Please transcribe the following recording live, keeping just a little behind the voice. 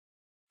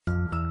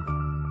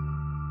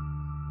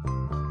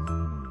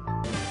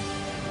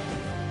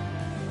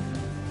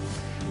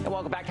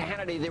Welcome back to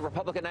Hannity. The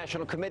Republican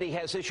National Committee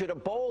has issued a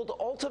bold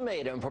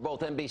ultimatum for both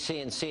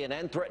NBC and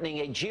CNN, threatening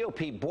a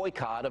GOP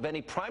boycott of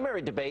any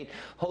primary debate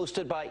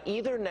hosted by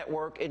either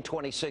network in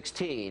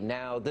 2016.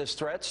 Now, this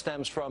threat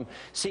stems from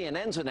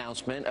CNN's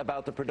announcement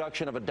about the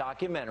production of a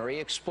documentary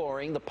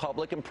exploring the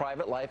public and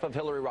private life of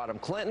Hillary Rodham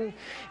Clinton,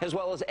 as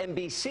well as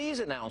NBC's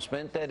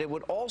announcement that it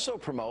would also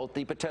promote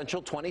the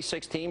potential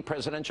 2016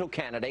 presidential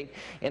candidate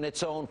in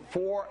its own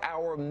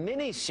 4-hour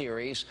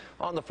mini-series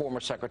on the former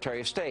Secretary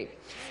of State.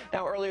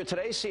 Now, earlier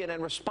today,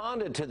 CNN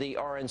responded to the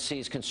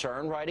RNC's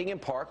concern, writing in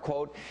part,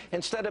 quote,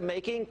 "Instead of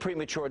making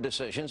premature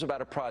decisions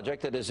about a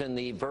project that is in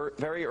the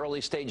very early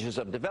stages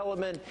of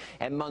development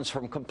and months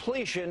from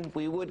completion,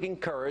 we would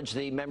encourage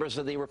the members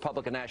of the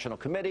Republican National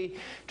Committee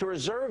to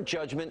reserve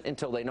judgment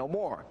until they know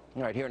more."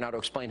 All right, here now to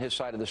explain his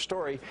side of the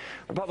story,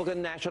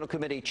 Republican National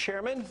Committee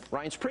Chairman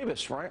Reince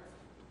Priebus. Right?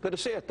 Good to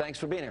see you. Thanks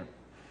for being here.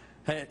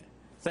 Hey,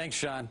 thanks,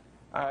 Sean.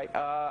 All right.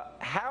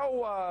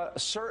 How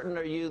certain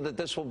are you that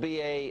this will be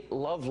a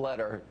love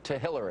letter to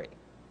Hillary?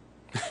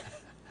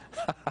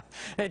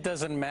 It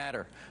doesn't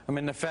matter. I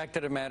mean, the fact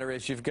of the matter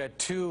is you've got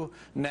two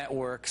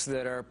networks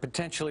that are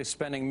potentially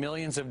spending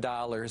millions of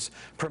dollars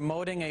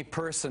promoting a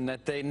person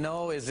that they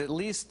know is at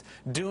least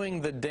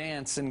doing the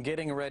dance and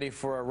getting ready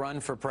for a run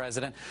for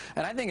president.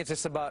 And I think it's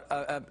just about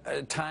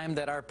a time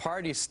that our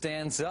party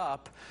stands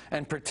up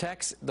and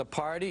protects the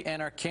party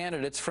and our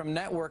candidates from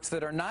networks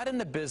that are not in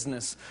the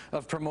business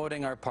of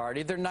promoting our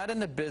party. They're not in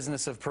the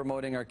business of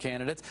promoting our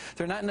candidates.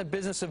 They're not in the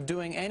business of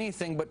doing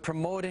anything but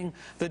promoting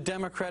the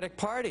Democratic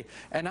Party.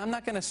 And I'm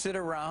not going to sit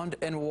around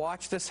and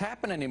watch this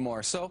happen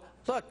anymore. So,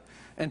 look,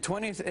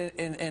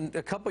 in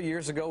a couple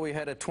years ago, we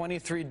had a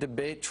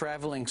 23-debate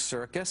traveling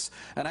circus,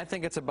 and I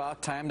think it's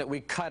about time that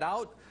we cut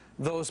out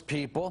those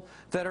people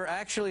that are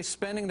actually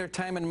spending their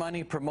time and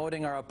money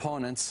promoting our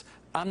opponents.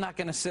 I'm not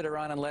going to sit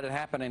around and let it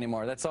happen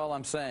anymore. That's all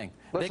I'm saying.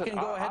 Listen, they can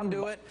go ahead and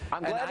do it.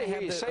 I'm glad to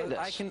hear you say this.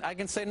 I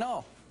can say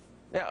no.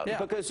 Yeah,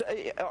 because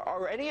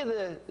are any of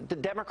the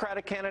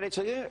Democratic candidates,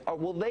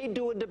 will they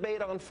do a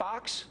debate on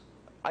Fox?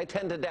 I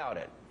tend to doubt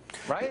it.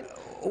 Right?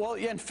 Well,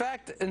 yeah, in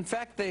fact,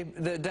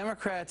 the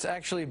Democrats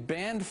actually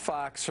banned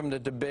Fox from the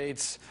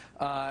debates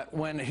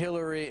when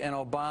Hillary and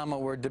Obama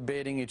were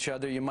debating each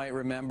other, you might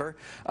remember.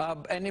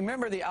 And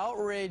remember the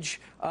outrage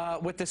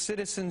with the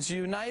Citizens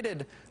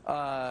United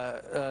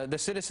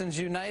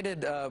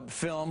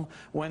film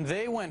when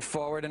they went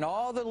forward, and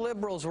all the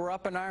liberals were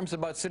up in arms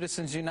about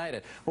Citizens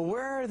United. Well,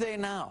 where are they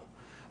now?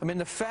 I mean,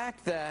 the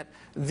fact that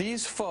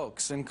these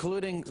folks,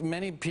 including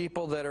many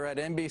people that are at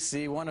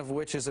NBC, one of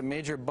which is a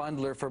major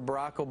bundler for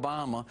Barack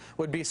Obama,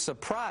 would be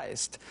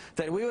surprised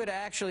that we would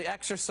actually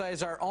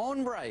exercise our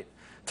own right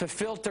to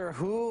filter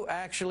who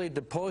actually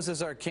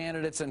deposes our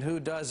candidates and who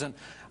doesn't.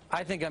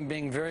 I think I'm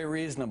being very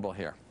reasonable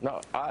here.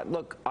 No,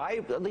 look,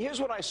 here's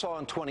what I saw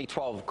in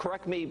 2012.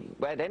 Correct me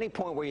at any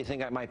point where you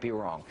think I might be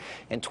wrong.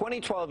 In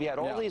 2012, you had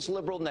all these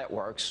liberal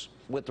networks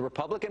with the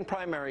Republican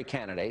primary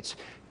candidates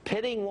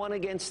pitting one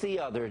against the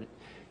other,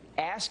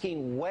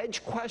 asking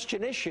wedge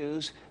question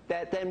issues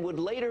that then would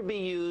later be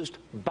used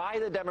by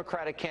the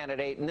Democratic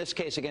candidate, in this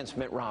case against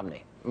Mitt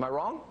Romney. Am I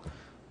wrong?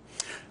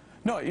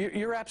 No,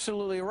 you're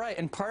absolutely right.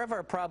 And part of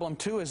our problem,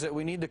 too, is that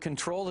we need to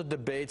control the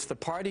debates. The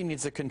party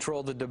needs to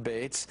control the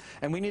debates.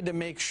 And we need to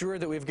make sure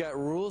that we've got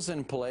rules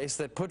in place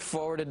that put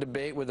forward a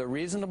debate with a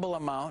reasonable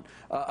amount,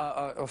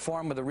 a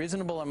forum with a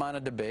reasonable amount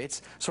of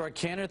debates, so our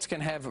candidates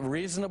can have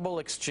reasonable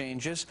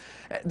exchanges.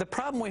 The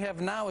problem we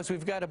have now is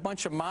we've got a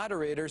bunch of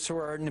moderators who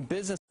are in the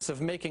business of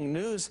making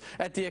news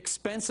at the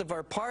expense of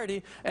our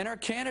party and our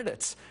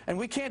candidates. And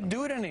we can't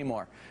do it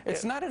anymore.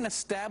 It's not an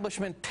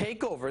establishment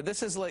takeover.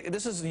 This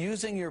is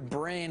using your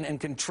brain and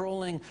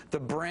controlling the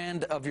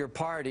brand of your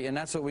party, and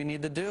that's what we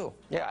need to do.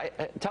 Yeah,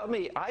 tell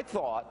me,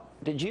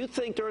 did you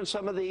think during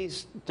some of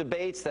these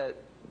debates that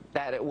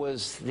it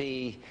was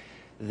the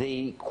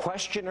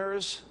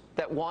questioners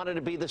that wanted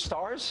to be the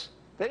stars?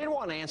 They didn't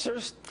want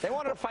answers. They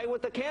wanted to fight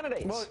with the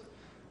candidates.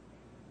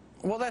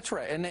 Well, that's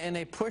right, and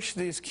they push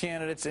these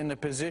candidates into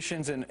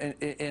positions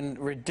in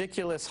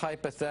ridiculous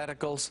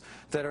hypotheticals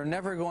that are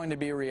never going to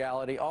be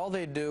reality. All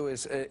they do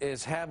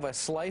is have a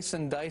slice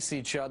and dice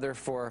each other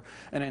for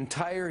an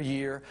entire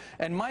year.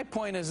 And my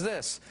point is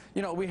this: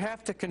 we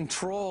have to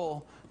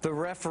control the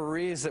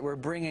referees that we're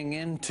bringing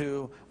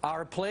into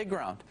our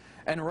playground.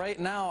 And right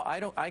now,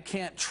 I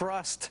can't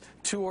trust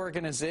two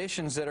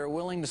organizations that are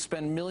willing to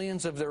spend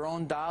millions of their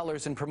own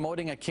dollars in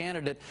promoting a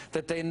candidate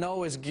that they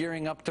know is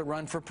gearing up to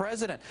run for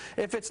president.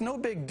 If it's no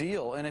big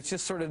deal and it's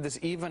just sort of this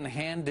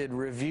even-handed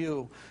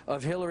review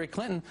of Hillary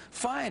Clinton,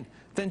 fine.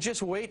 Then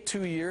just wait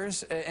 2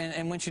 years,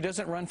 and when she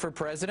doesn't run for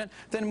president,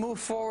 then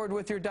move forward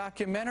with your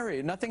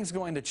documentary. Nothing's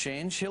going to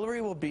change. Hillary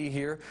will be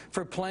here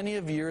for plenty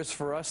of years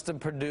for us to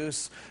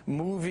produce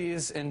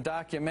movies and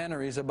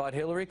documentaries about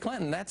Hillary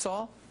Clinton. That's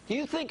all. Do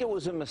you think it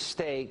was a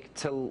mistake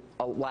to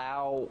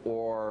allow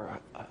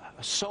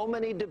so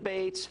many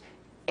debates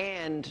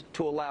and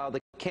to allow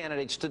the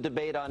candidates to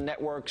debate on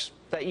networks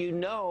that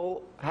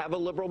have a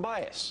liberal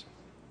bias?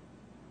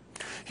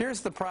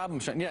 Here's the problem,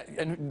 Sean. Yeah,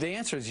 and the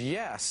answer is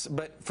yes,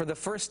 but for the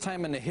first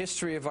time in the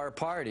history of our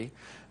party,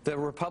 the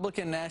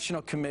Republican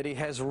National Committee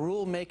has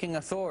rule-making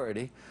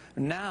authority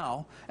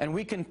now, and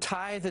we can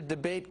tie the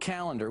debate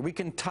calendar. We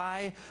can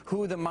tie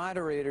who the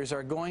moderators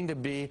are going to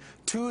be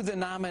to the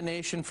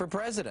nomination for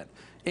president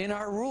in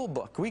our rule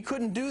book. We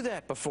couldn't do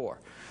that before.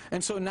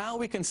 And so now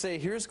we can say,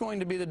 here's going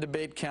to be the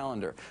debate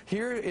calendar.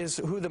 Here is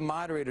who the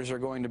moderators are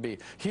going to be.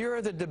 Here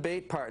are the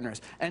debate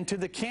partners. And to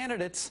the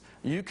candidates,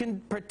 you can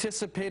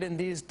participate in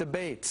these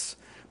debates.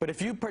 But if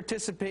you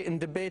participate in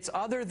debates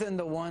other than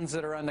the ones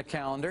that are on the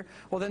calendar,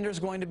 well, then there's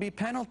going to be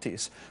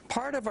penalties.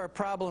 Part of our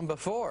problem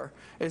before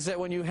is that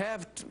when you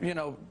have,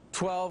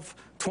 12,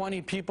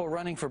 20 people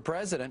running for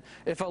president,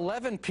 if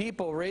 11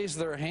 people raise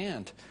their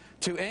hand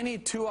to any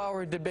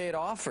 2-hour debate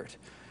offered,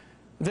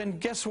 then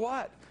guess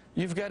what?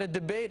 You've got a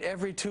debate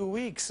every 2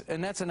 weeks,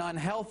 and that's an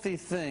unhealthy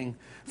thing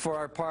for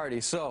our party.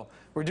 So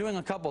we're doing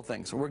a couple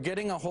things. We're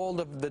getting a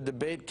hold of the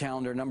debate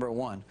calendar, number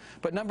one.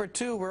 But number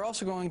two, we're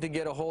also going to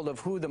get a hold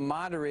of who the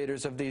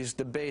moderators of these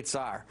debates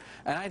are.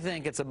 And I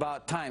think it's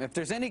about time. If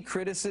there's any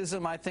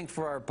criticism, I think,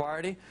 for our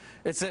party,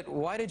 it's that,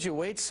 why did you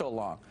wait so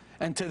long?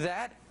 And to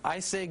that,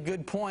 I say,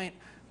 good point,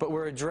 but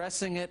we're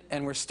addressing it,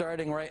 and we're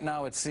starting right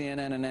now at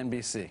CNN and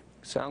NBC.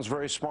 Sounds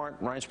very smart.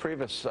 Reince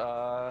Priebus,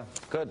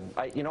 good.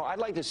 I'd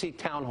like to see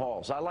town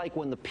halls. I like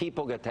when the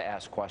people get to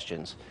ask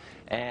questions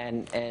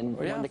and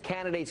when the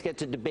candidates get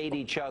to debate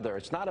each other.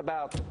 It's not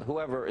about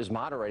whoever is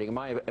moderating,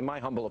 in my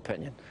humble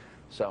opinion.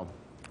 So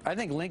I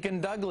think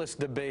Lincoln Douglas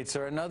debates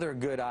are another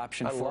good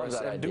option for us.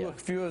 And do a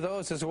few of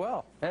those as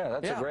well. Yeah,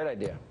 that's a great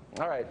idea.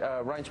 All right,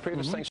 Reince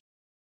Priebus, thanks.